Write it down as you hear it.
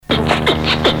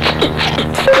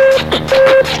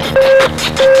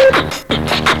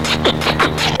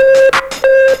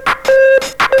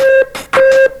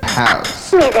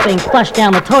getting flushed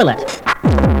down the toilet.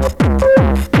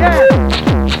 Yeah,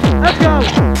 let's go.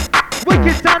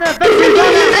 Wicked Stunner, Victory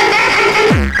Runner.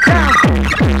 Down.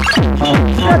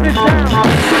 Step it down.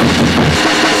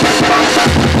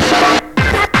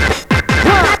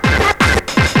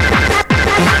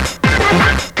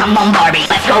 Come on, Barbie,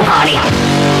 let's go party.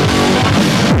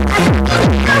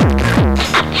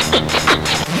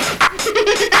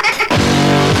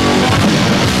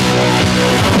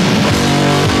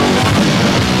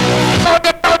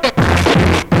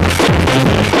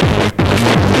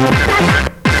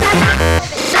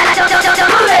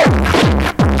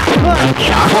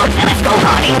 Get off work and let's go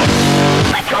party.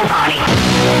 Let's go party.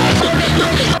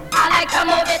 I like to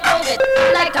move it, move it.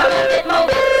 I like to move it, move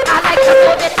it. I like to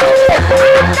move it, move it.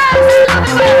 Girls love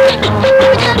it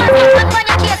when you when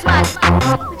you kiss man.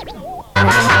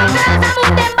 Girls move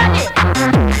them body.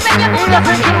 When you move your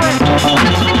body,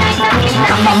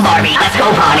 Come on, Barbie, let's go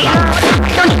party.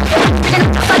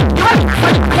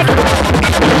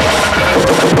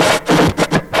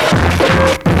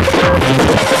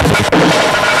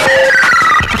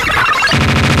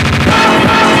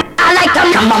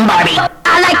 Come on, Barbie.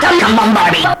 I like to come on,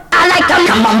 Barbie. I like to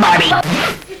come on, Barbie.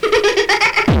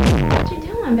 What you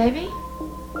doing, baby?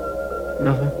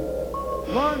 Nothing.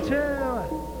 1, 2.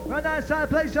 Right outside,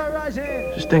 place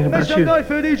Uprising. Just thinking Make about some you. noise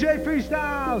for DJ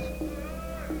Freestyles.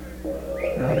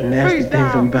 All the nasty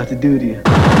things I'm about to do to you.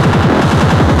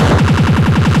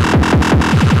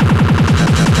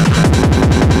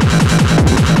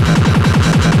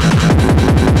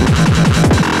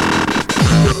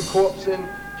 Put a corpse in,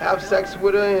 have sex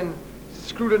with her, and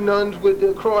screw the nuns with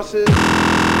the crosses.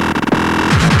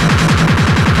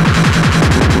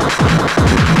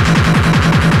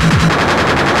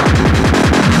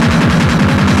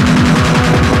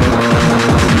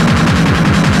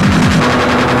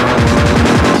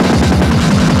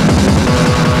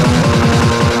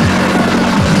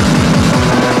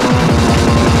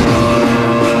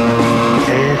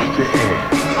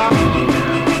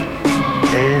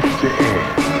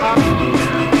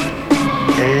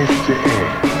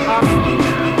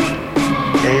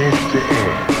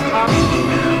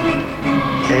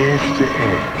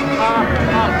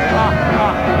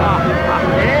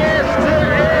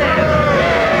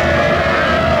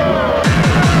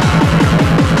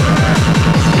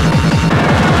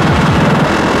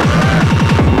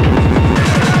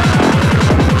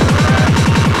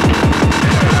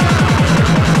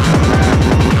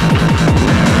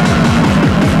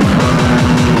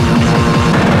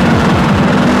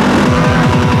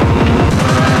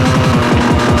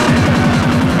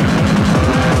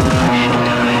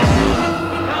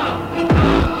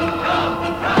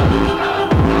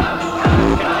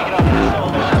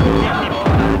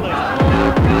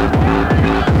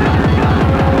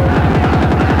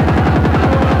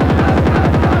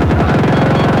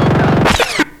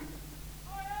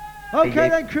 Okay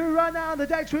then, crew, right now on the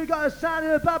decks we got a sign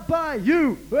in the back by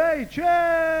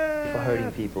UHF. For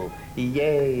hurting people.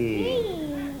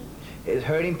 Yay! Is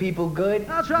hurting people good?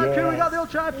 That's right, yes. crew, we got the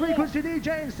ultra frequency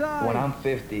DJ inside. When I'm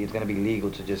 50, it's gonna be legal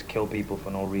to just kill people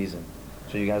for no reason.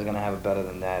 So you guys are gonna have it better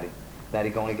than Daddy.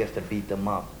 Daddy only gets to beat them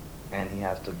up, and he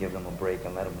has to give them a break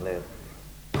and let them live.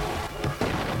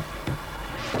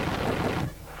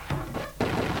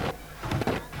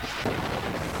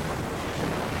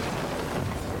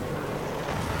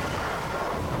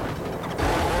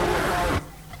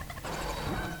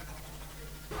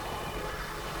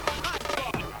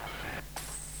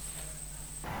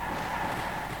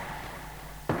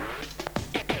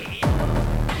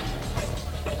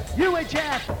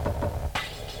 UHF,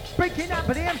 breaking up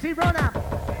for the MC run-up.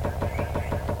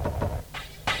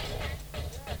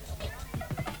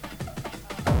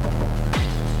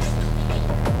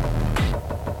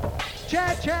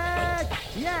 Check,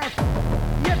 yes,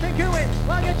 you can do it,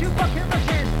 why get you fucking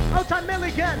rushing? Old-time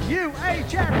Milligan, UHF,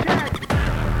 check.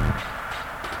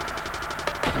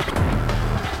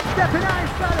 Stepping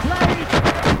out by the place.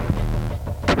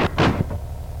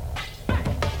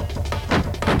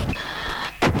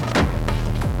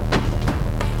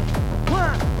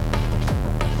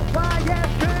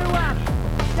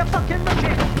 Fucking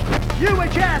rushing.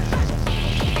 UHF,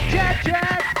 check.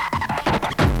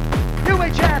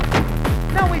 UHF,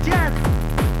 no we jet.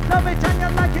 Love it and you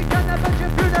like it, gonna push you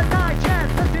through the night. Yes,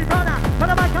 let's be runner, but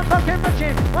I might come fucking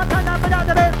rushing. One time up without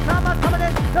the bit, time I'm coming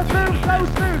in. The smooth, slow,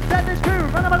 smooth, set this crew.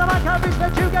 Run up on the mic, I'll reach,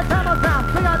 let you get time on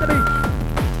sound. Bring out the beat.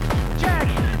 Check,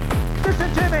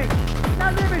 listen to me.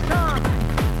 Now lyrics on.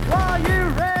 Are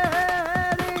you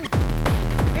ready?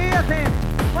 Here's it.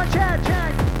 One check.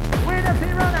 With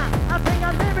MC Runner, I think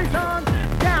I'm lyrics on.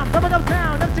 Down, double up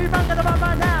down. MC Run, gonna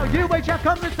run UHF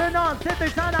comes with turn on. Sit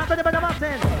this side up, bit of a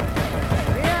button.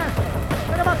 Yes,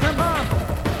 bit of a button bomb.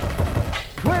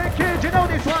 Wicked, you know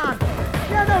this one.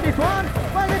 You know this one.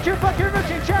 Why don't you fucking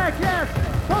rushing check? Yes.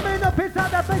 Coming up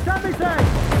inside that baseline mistake.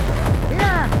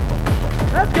 Yeah.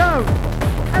 Let's go.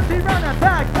 Empty runner,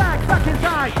 back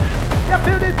inside. You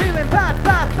feel this feeling, back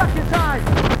inside.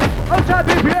 Outside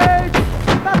BPH,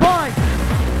 bad boy.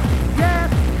 Yes,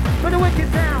 for the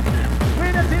wicked sound.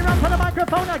 We're the zero for the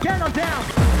microphone again on down.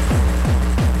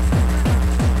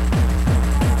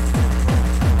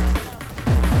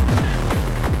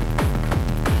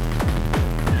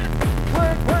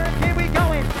 Work, here we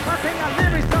going. Passing a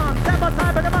lyrics on. Step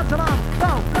outside for the muscle on.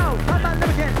 Flow, come on, live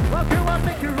again. Well, you want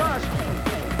make you rush.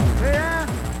 Yeah.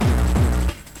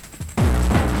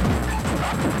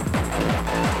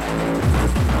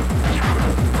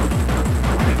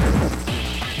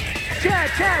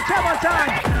 Check one time.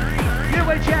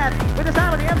 UHF with the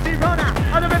sound of the MC runner.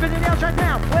 On the ribbon in the outside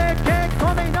now. Wicked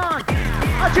coming on.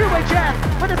 A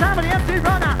UHF with the sound of the MC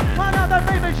runner. One of the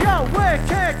famous yo.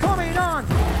 Wicked coming on.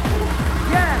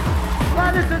 Yeah.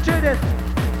 Well, listen to this.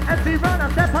 MC runner,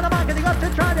 step on the mic and he got to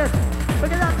try this.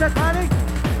 Look at that, step honey.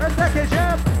 Let's take it,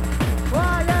 yep.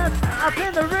 Why, yes. Up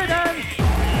in the rhythm.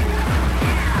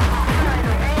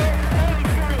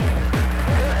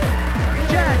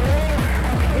 Check.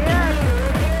 Yes.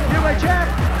 UHF.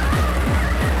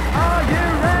 Are you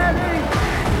ready?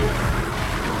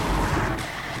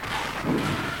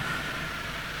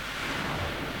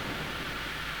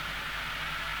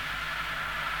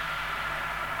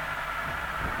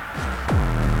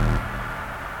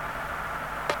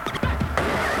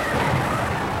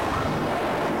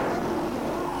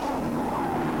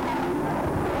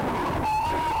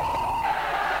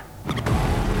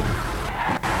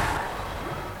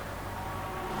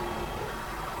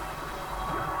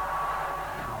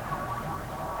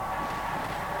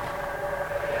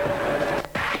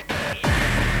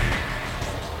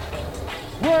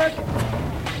 Work.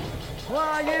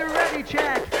 Are you ready,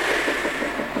 check?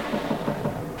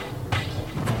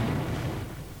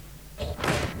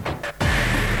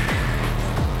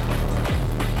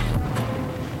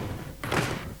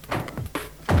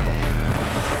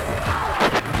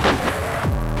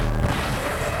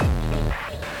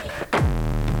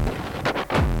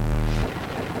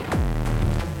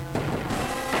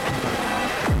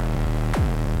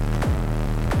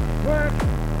 Work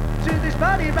to this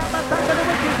body, wrap my back for the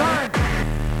wicked time.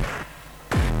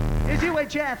 Is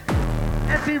UHF,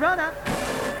 MC Runner,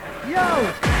 yo.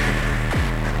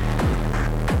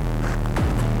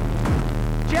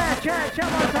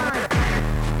 Check one time.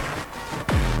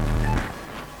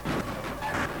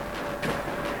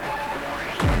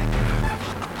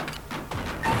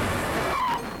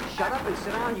 Shut up and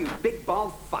sit down, you big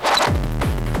bald fuck.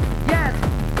 Yes,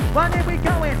 when are we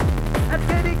going? Let's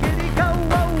giddy, go,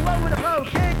 whoa, with a flow,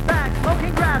 kick back,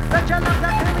 smoking grass, bet your love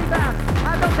that really fast.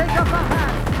 I don't take off my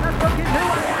hat, that's fucking who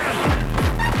I am.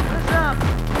 Listen up,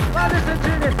 well listen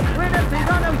to this, we're MC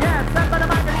Runner, yes, stand by the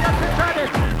mic and you got to try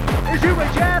this. Is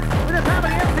UHF with the sound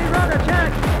of the MC Runner,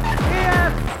 check,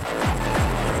 yes.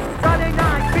 Friday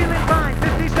night, feeling fine,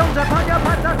 50 stones upon your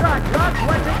pants, that's right, rock,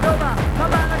 waiting over,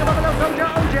 come back like a buffalo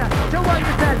soldier, to what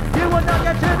you said, you will not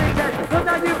get to me dead, but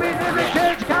now you've been in the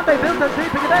cage, can't be built and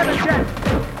sleep in the bed and check.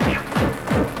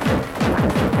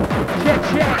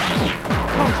 Check.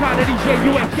 Come try to DJ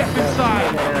UHF inside.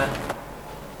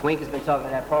 Wink has been talking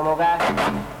to that promo guy.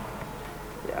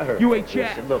 Yeah, I heard. UHF.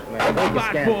 Listen, look, man, Wink is Bad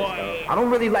scandalous, boy. though. I don't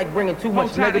really like bringing too much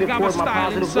Come try to negative Gabber towards my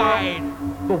style positive inside.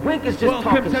 world. But Wink is just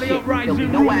Welcome talking to the shit. There'll be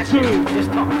Uprising no Room action. 2.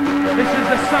 Just talking. This is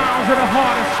the sounds of the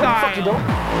hardest Fuck you, style. though.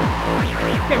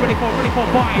 Get ready for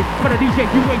vibe. For the DJ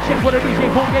UHF, for the DJ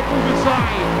won't get moved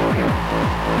inside.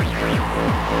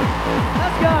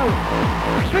 Let's go.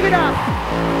 Pick it up.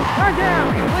 Right down.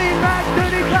 Lean back,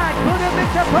 dirty black. Put him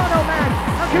into Proto Man.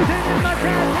 I'm shooting in my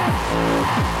chest.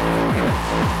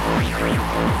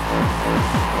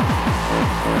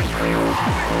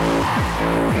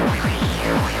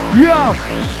 Yo.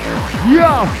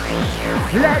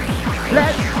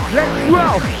 Let's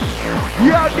roll.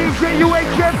 Yo, DJ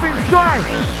UHF inside.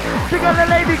 Pick up the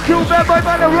lady Q bad boy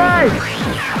by the right.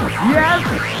 Yes.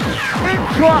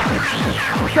 Intro.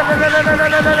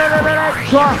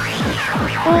 Intro.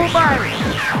 Oh my.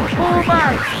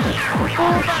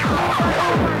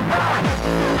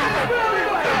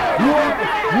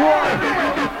 What?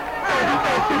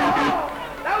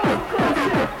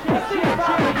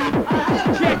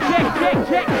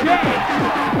 Check.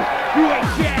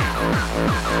 UHF.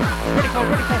 Ready for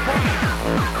fire.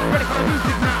 Ready for the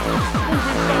music now. Move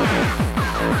inside.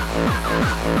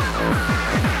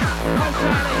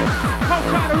 Come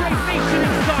try to raise nation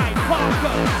inside.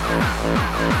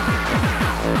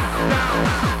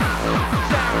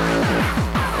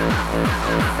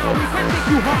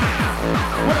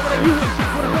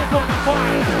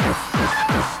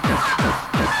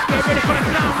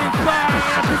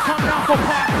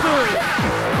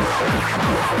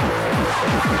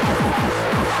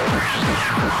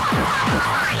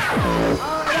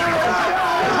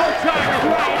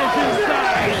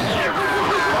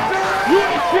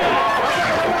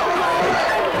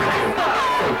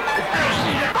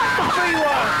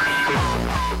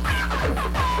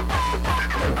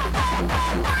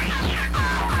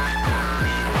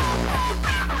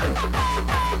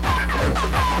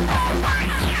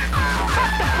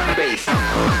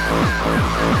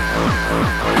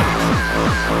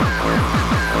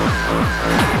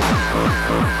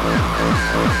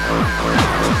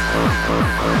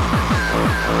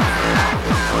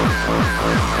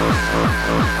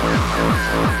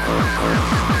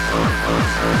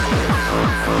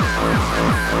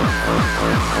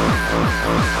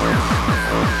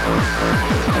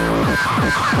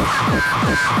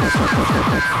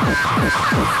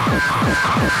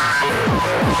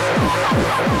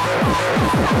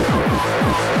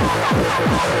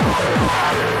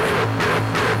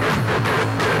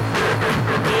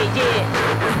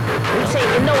 We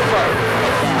taking over.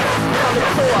 Coming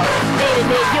to us,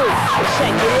 near you.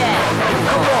 Check it out.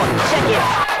 Come on, check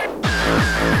it.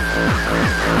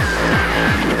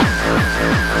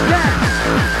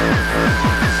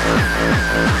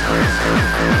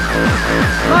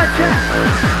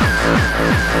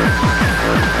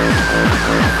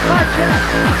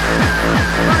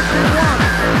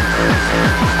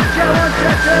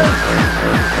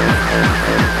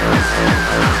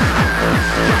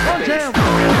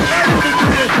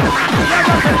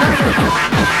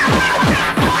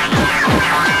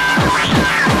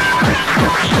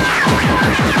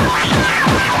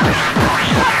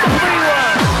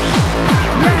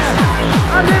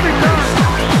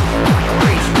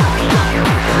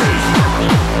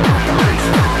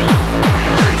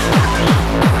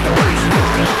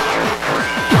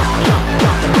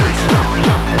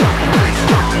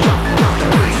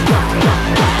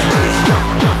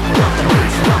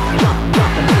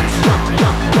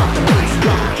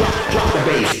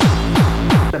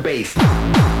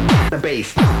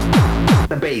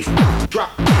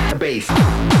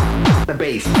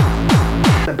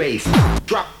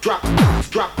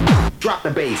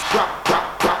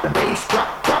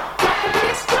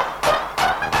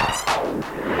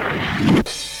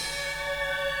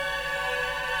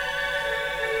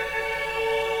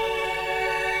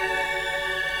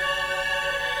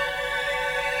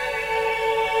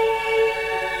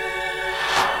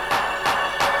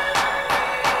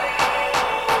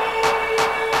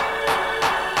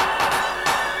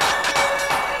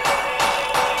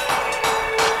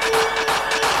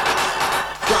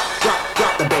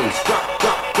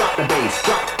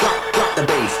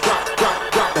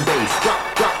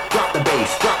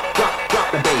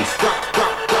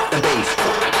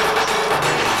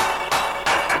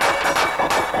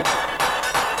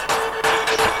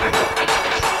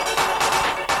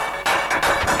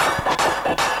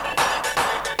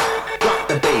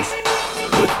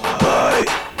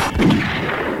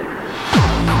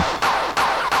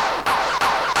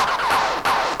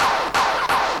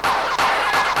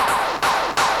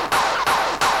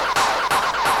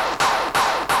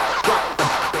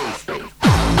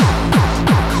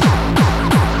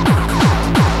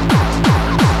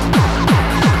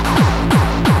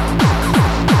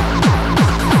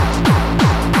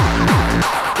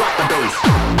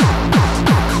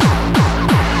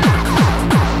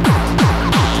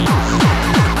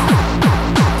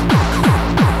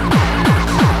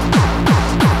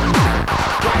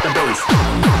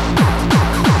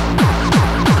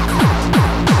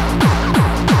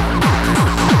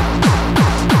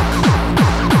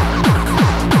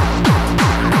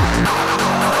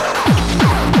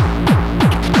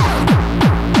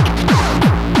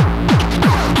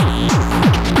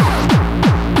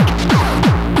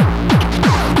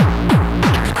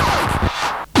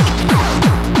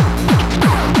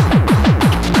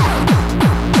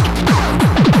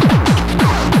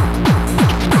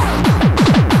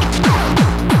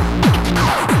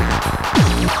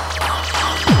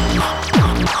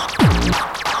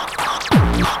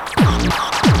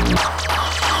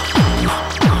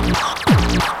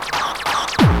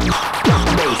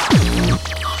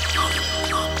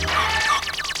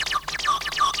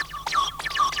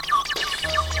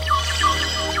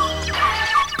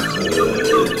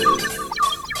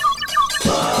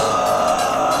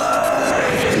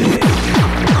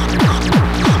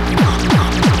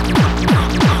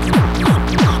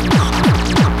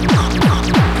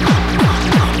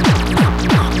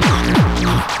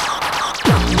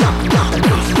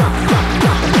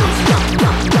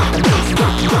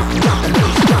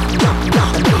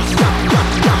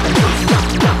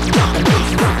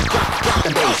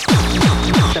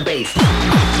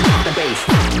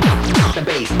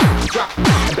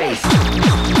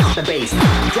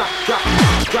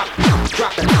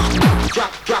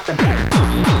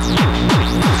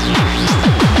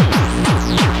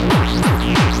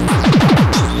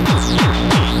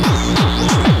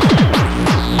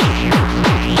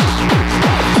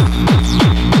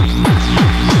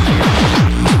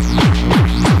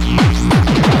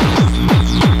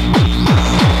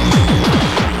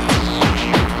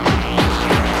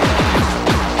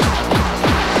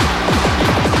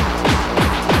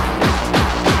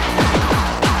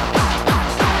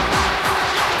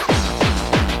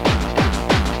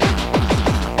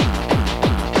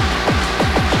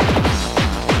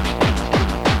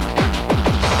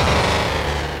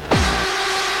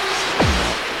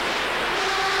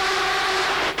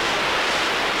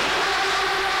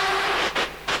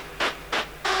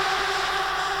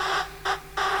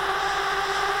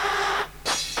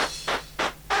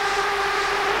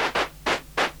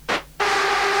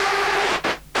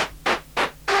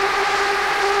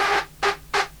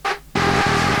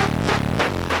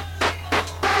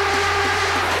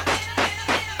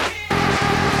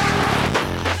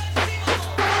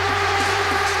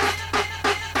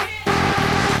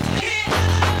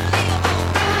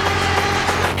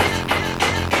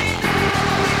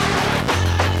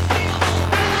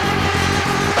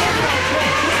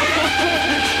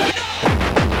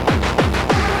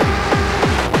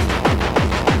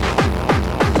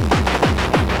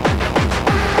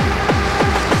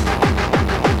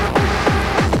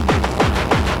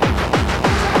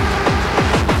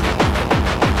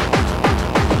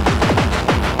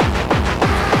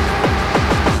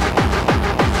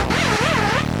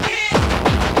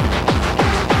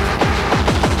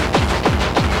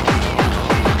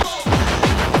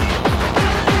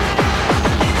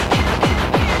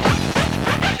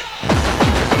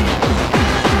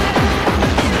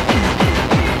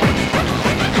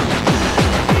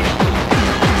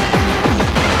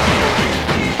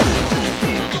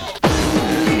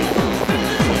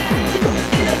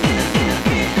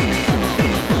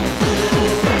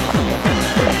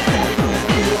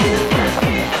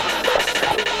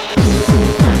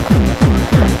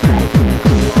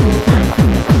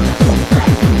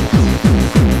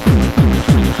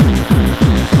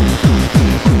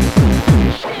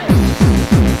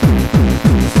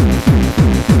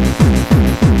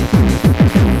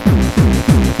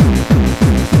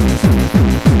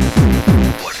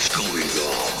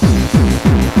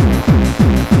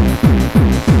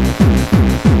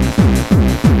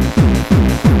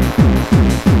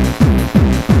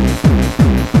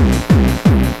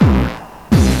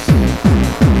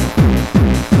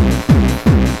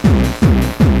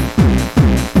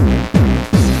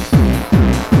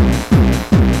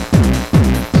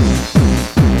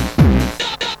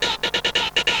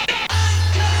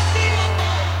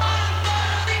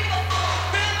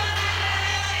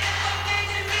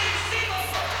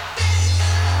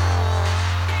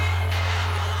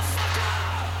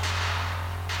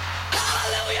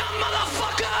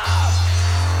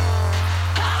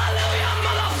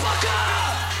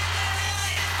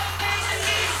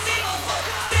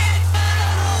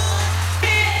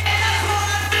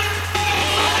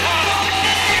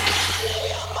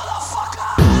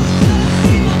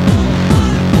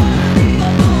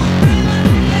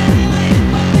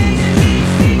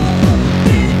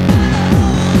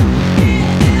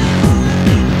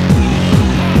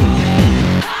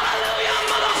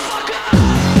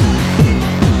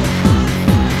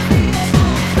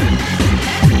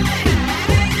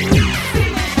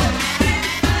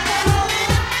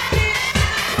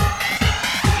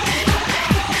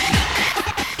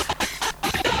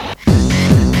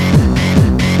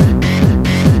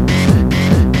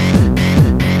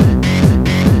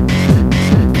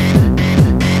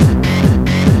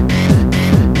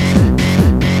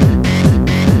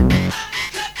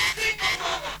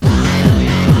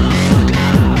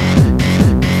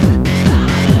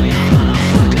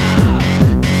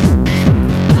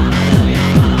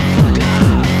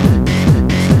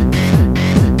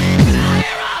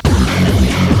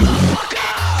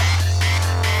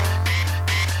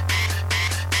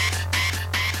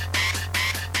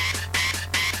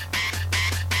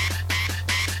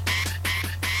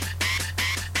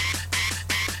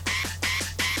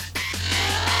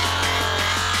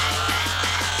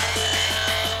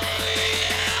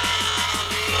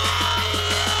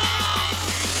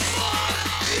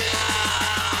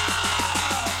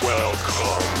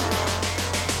 Welcome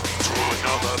to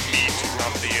another meeting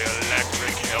of the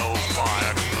Electric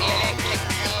Hellfire Club,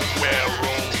 where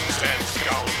rogues and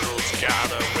scoundrels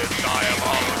gather with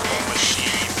diabolical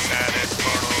machines and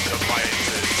infernal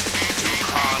devices to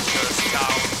conjure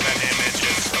sounds and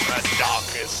images from the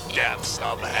darkest depths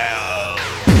of hell.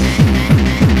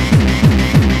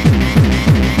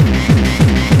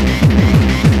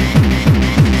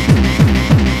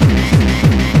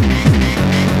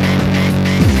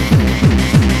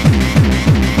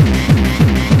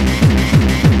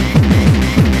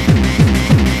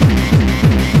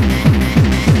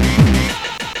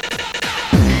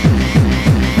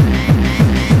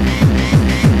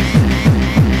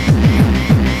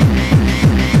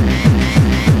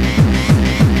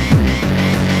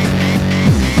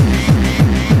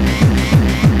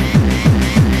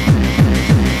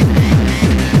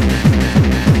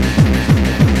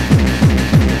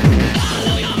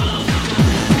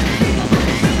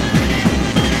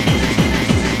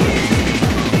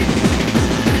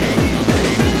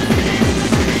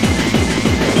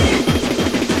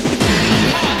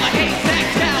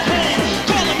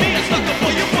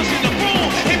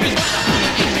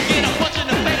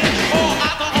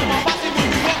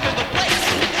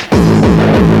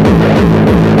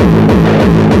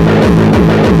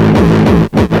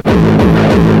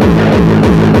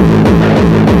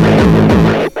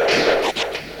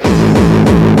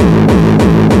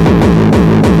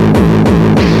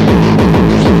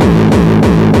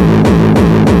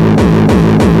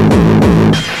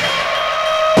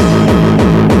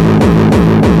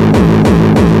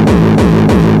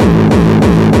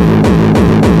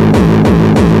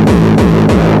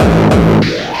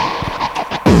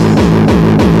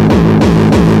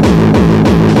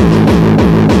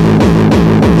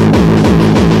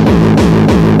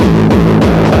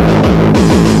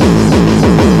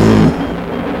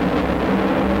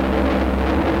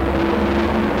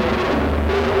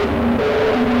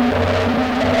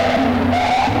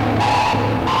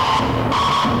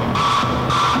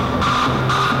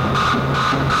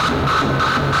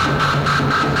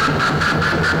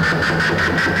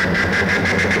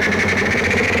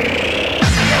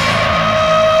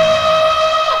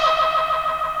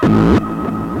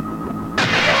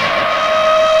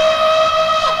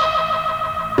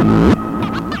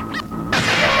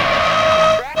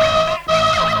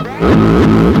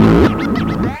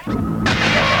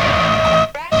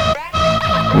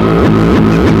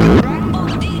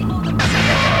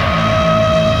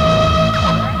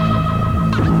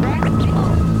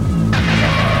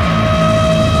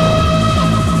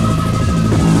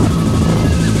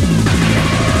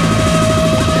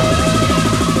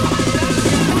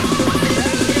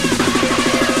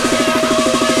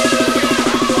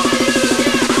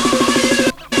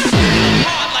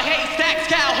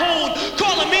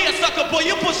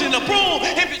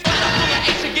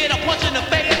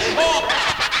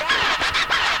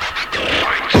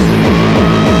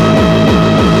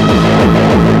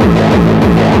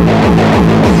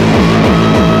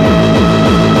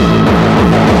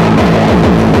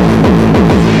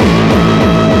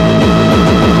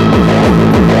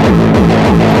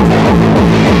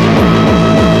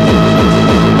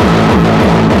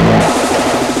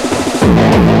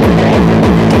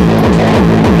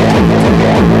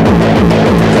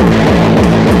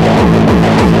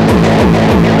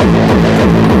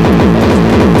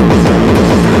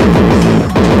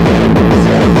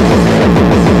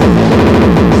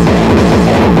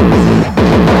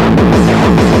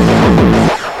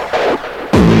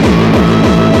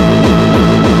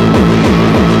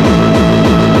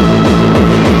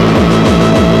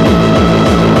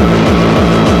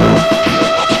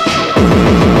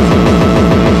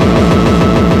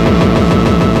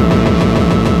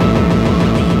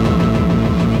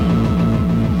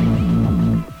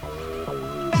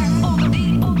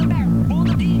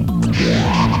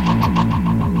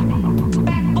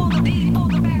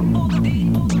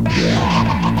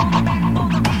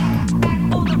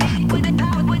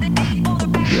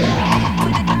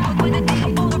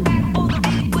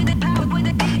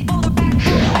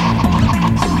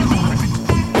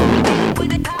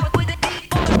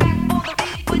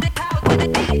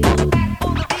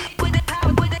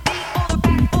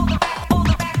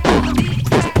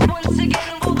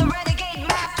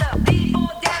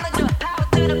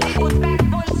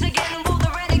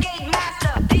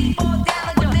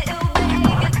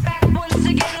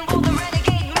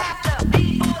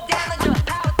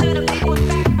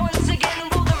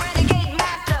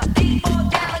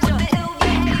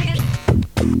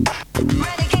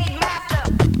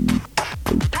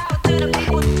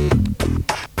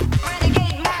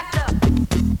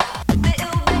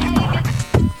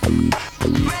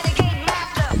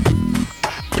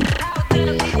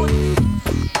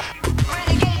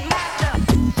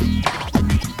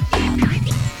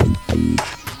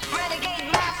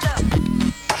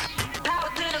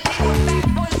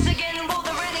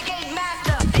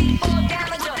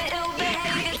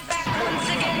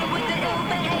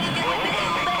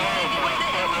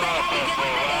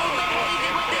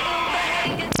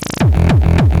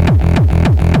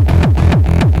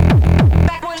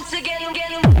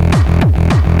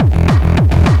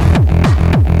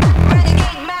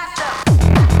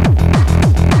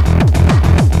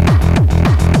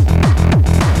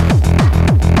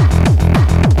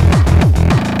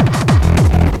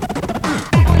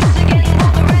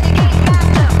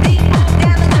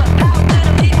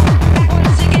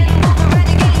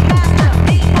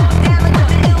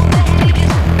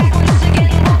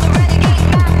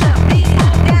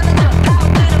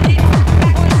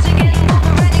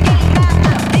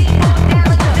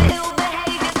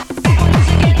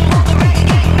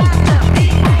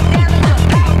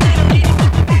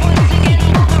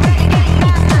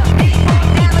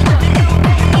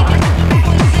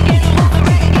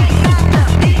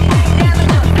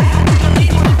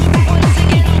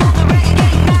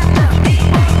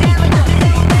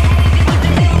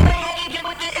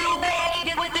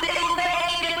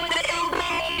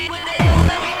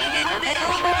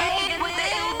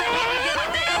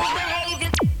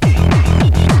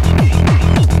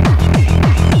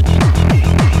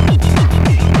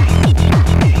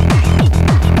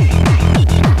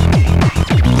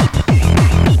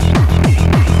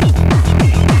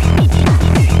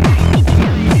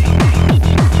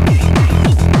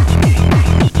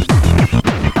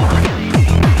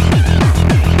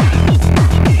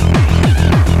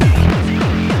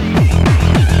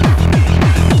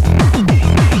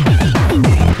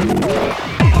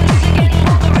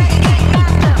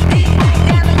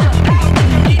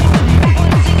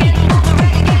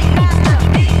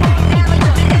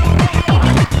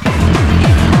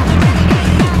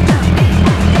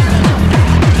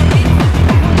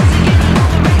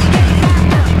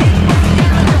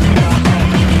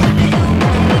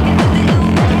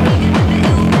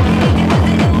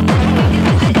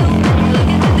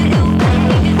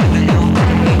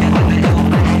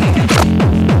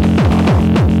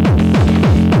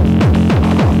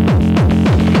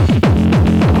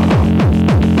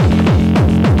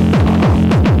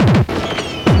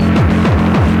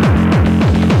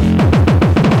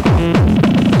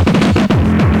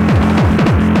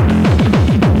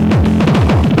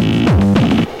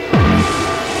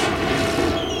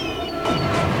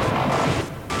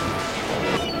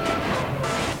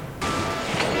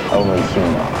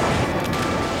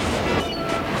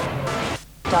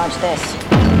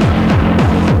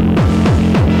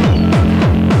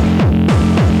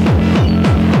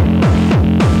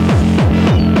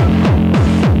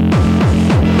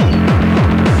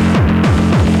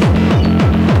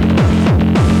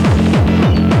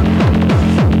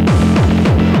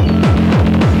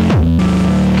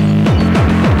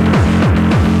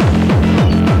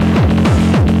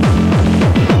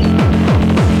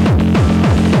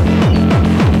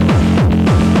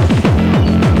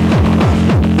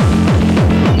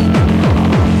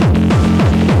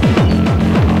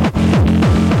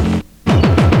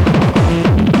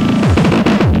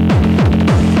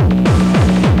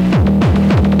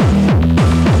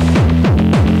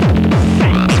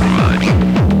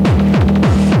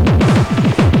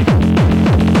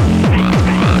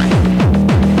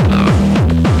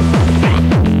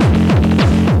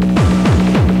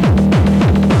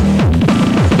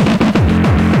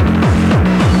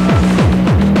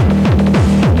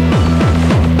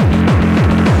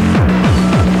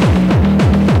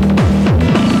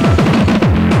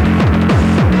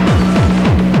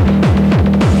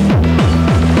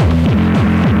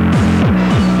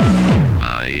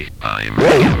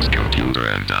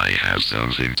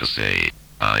 something to say.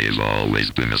 I have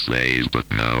always been a slave, but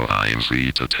now I am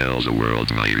free to tell the world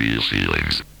my real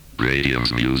feelings.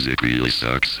 Radium's music really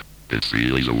sucks. It's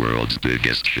really the world's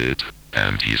biggest shit,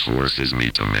 and he forces me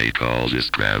to make all this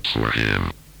crap for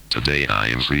him. Today I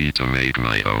am free to make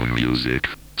my own music,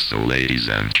 so ladies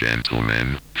and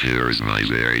gentlemen, here is my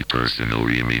very personal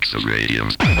remix of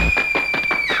Radium's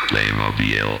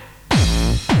Playmobil.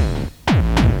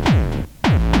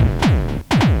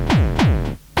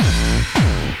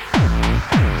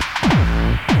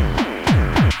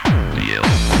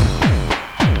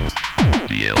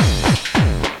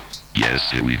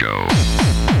 Yes, here we go.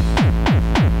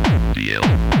 DL.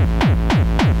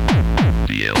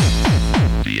 DL.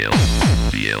 DL.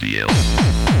 DL. DL.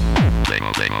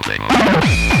 Playmo, playmo, playmo.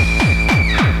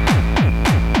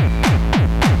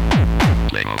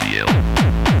 Playmo, DL.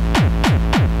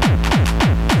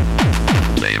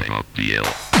 Playmo,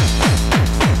 DL.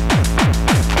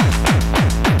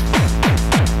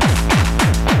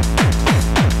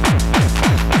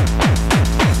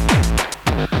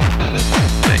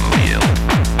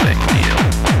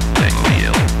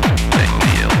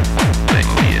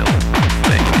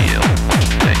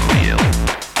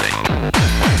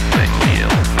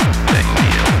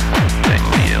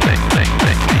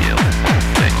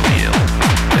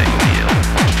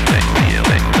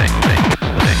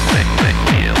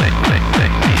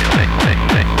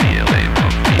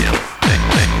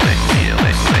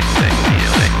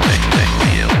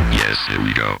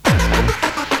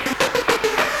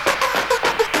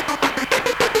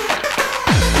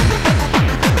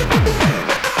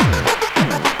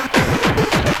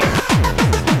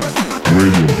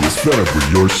 Fed up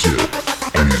with your shit,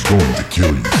 and he's going to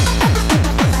kill you.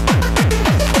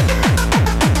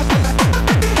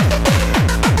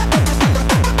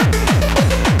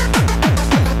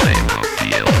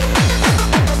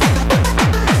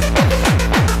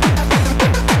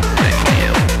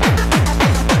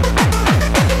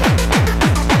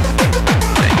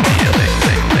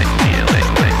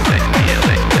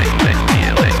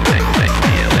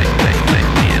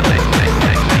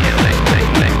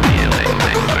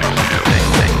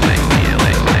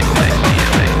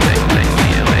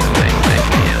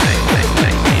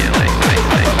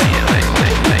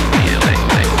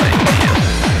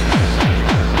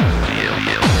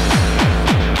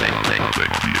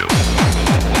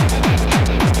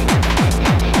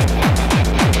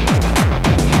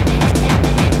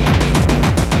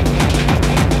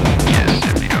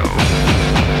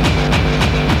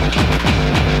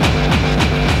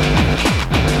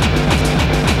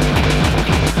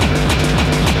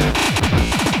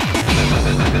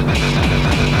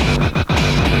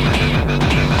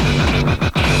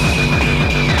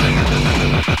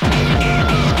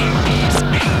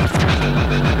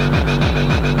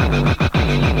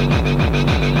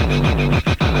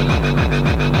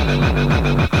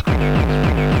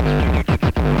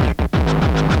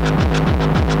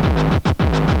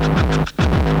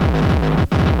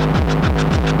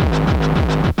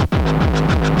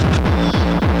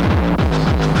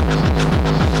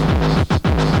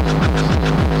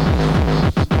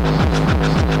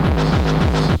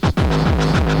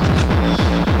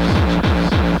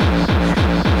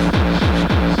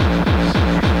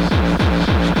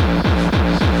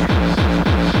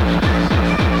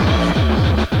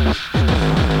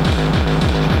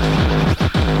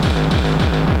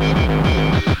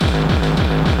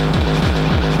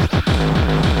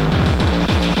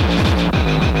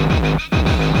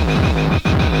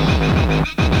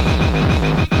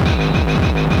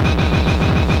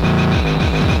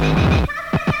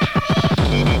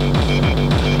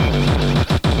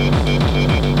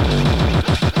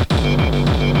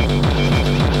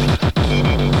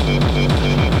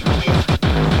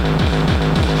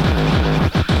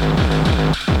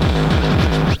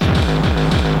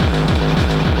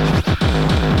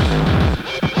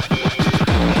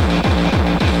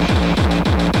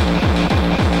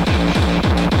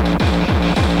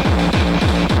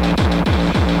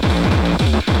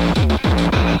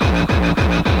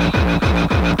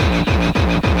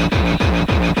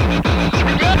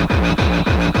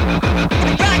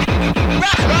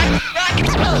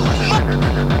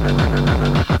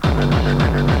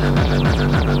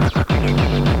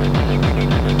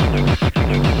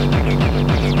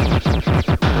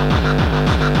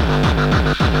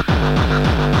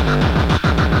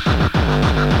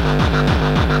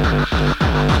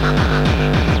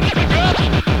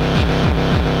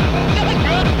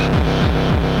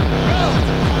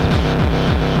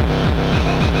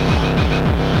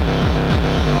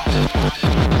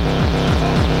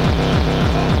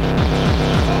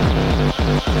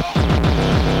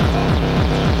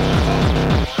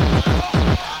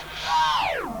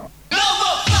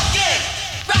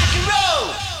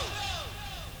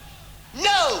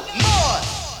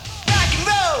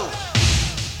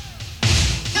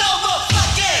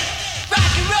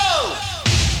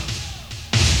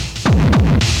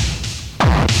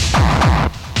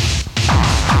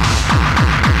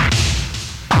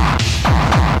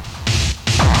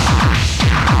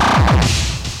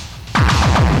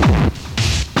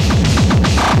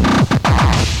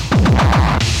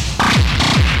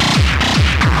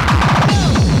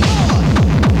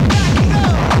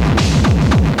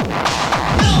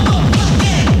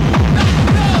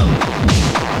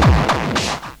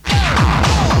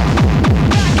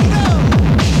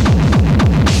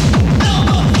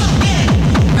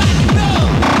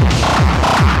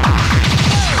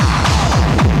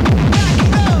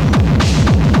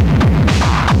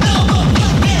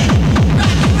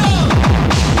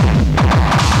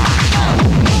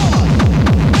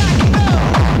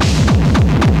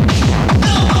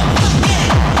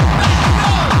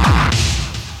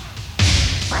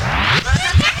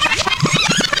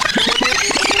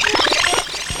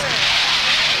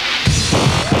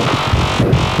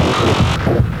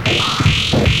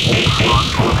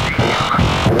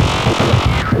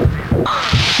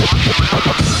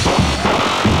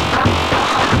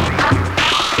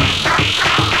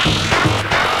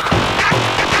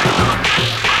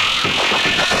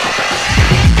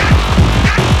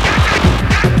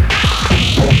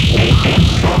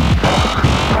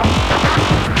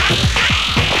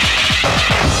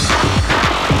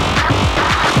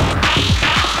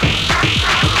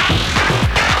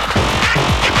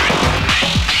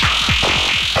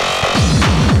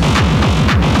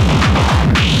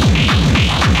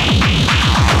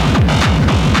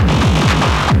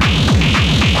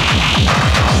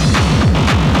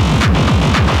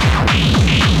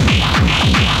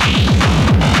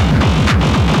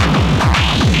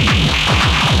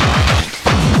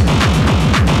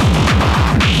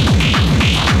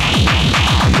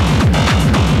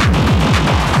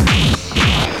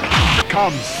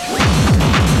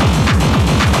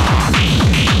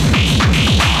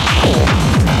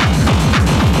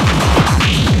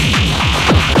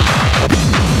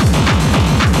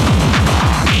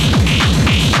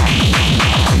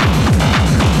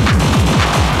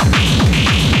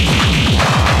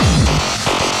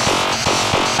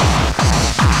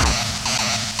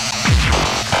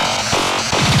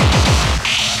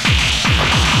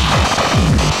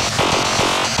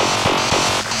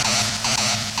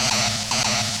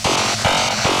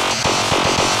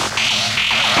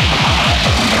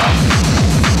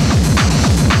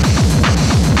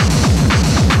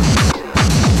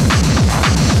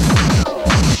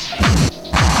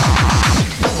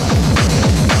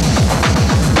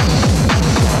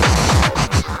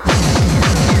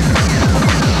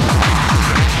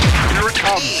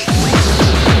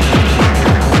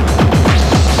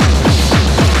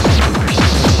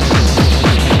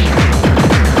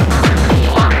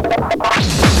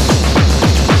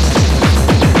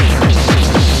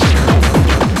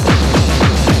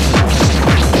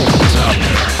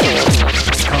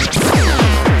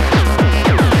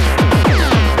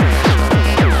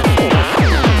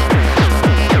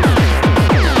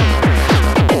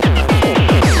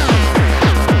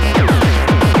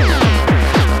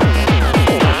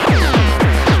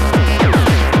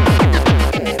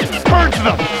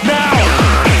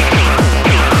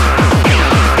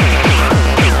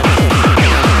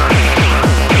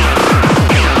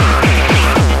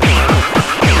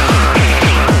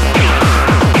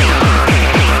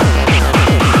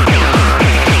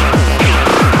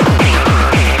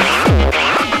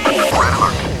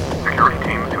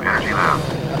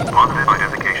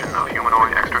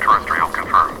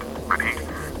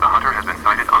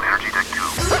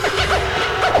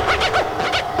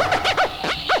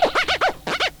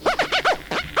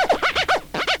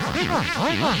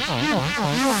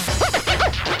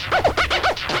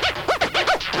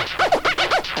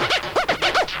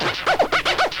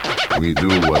 We do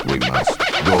what we must.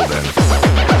 Go then.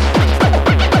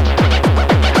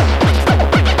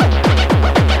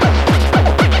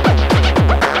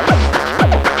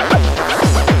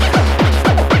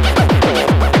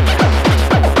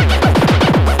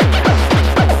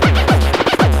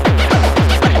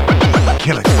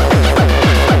 Kill it.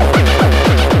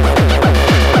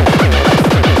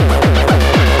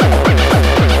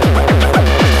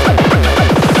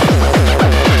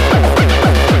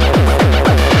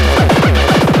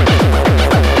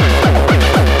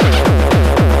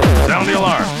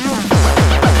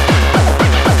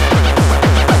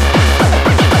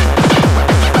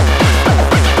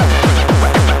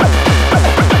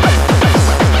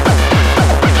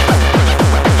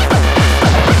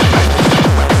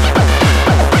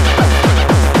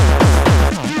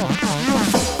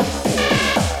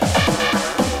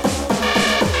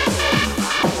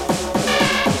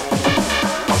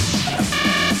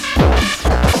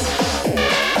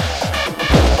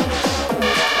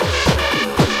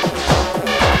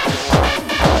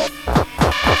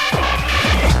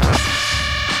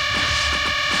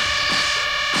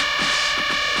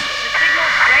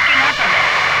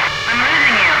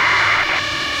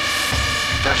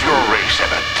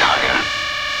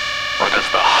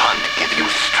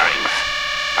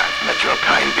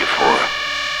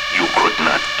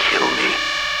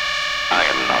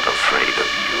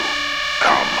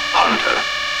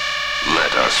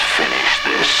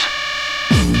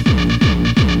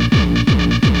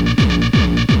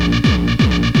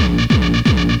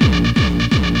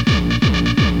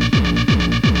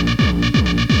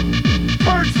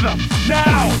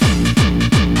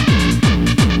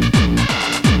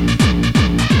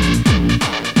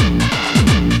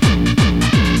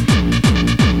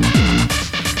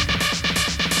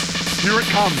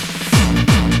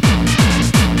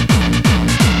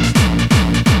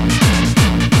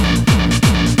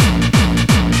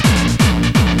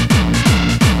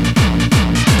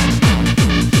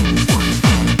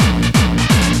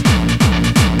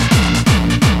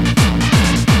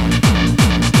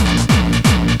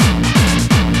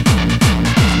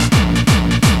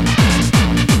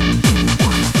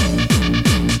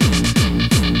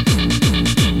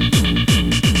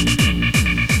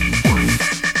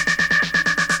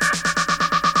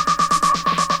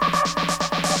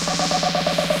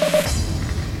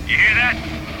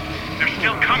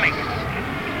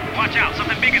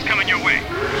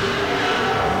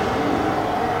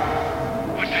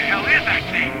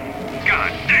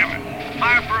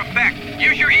 Fire for effect.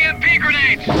 Use your EMP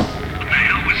grenades!